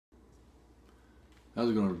How's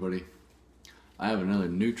it going, everybody? I have another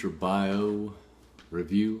Nutrabio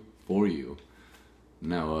review for you.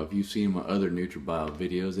 Now, if you've seen my other Nutrabio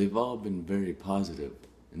videos, they've all been very positive,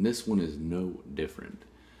 and this one is no different.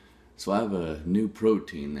 So I have a new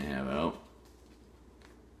protein they have out.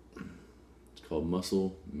 It's called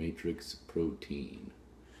Muscle Matrix Protein.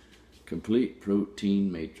 Complete Protein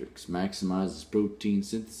Matrix maximizes protein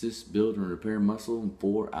synthesis, build and repair muscle in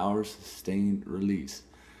 4 hours sustained release.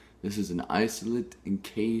 This is an isolate and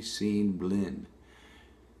casein blend.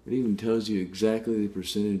 It even tells you exactly the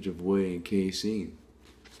percentage of whey and casein.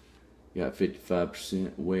 You got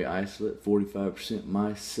 55% whey isolate, 45%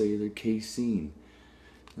 micellar casein.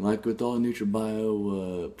 And like with all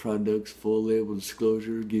Nutrabio products, full label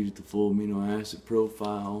disclosure gives you the full amino acid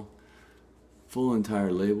profile, full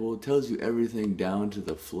entire label. It tells you everything down to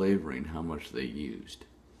the flavoring, how much they used.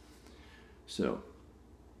 So,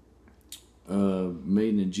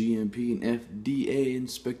 made in a GMP and FDA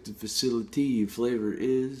inspected facility. Flavor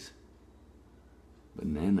is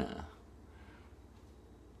banana.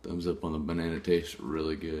 Thumbs up on the banana. Tastes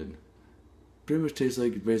really good. Pretty much tastes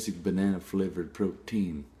like basic banana flavored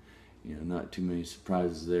protein. You know, not too many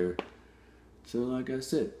surprises there. So like I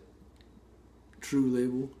said, true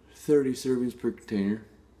label, 30 servings per container.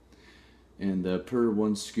 And per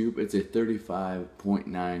one scoop, it's a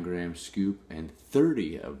 35.9 gram scoop, and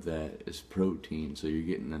 30 of that is protein. So you're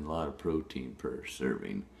getting a lot of protein per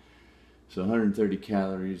serving. So 130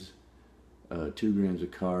 calories, 2 grams of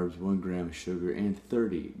carbs, 1 gram of sugar, and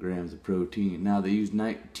 30 grams of protein. Now they use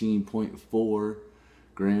 19.4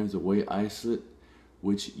 grams of whey isolate,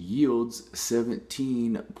 which yields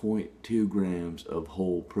 17.2 grams of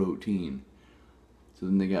whole protein. So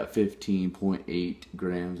then they got 15.8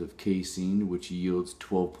 grams of casein, which yields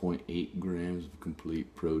 12.8 grams of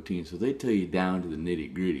complete protein. So they tell you down to the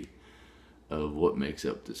nitty gritty of what makes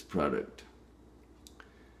up this product.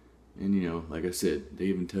 And you know, like I said, they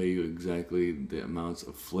even tell you exactly the amounts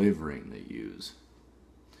of flavoring they use.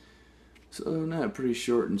 So other than that, pretty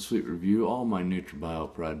short and sweet review. All my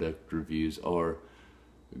Nutrabio product reviews are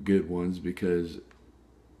good ones because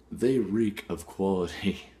they reek of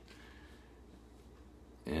quality.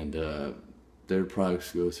 And their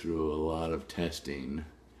products go through a lot of testing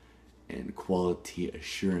and quality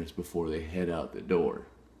assurance before they head out the door.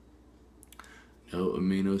 No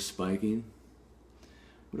amino spiking.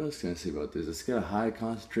 What else can I say about this? It's got a high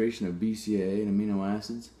concentration of BCAA and amino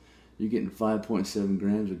acids. You're getting 5.7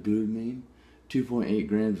 grams of glutamine, 2.8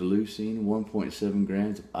 grams of leucine, 1.7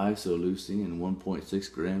 grams of isoleucine, and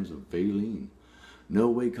 1.6 grams of valine. No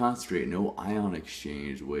whey concentrate, no ion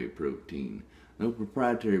exchange whey protein. No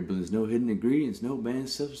proprietary blends, no hidden ingredients, no banned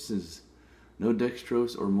substances, no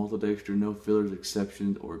dextrose or maltodextrin, no fillers,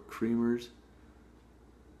 exceptions, or creamers,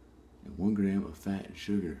 and 1 gram of fat and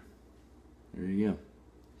sugar. There you go.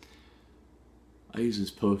 I use this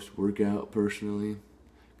post-workout personally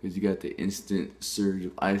because you got the instant surge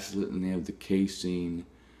of isolate and they have the casein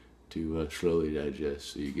to slowly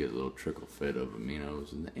digest, so you get a little trickle fed of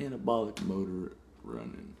aminos and the anabolic motor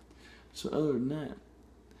running. So other than that,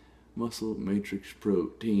 Muscle Matrix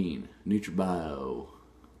Protein, Nutrabio.com.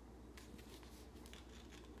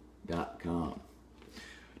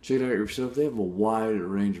 Check it out yourself. They have a wide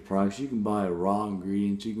range of products. You can buy raw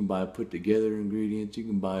ingredients. You can buy put together ingredients. You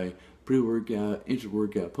can buy pre-workout,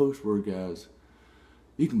 intra-workout, post-workouts.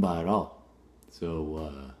 You can buy it all.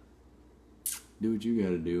 So, do what you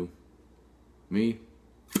gotta do. Me,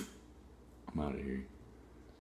 I'm out of here.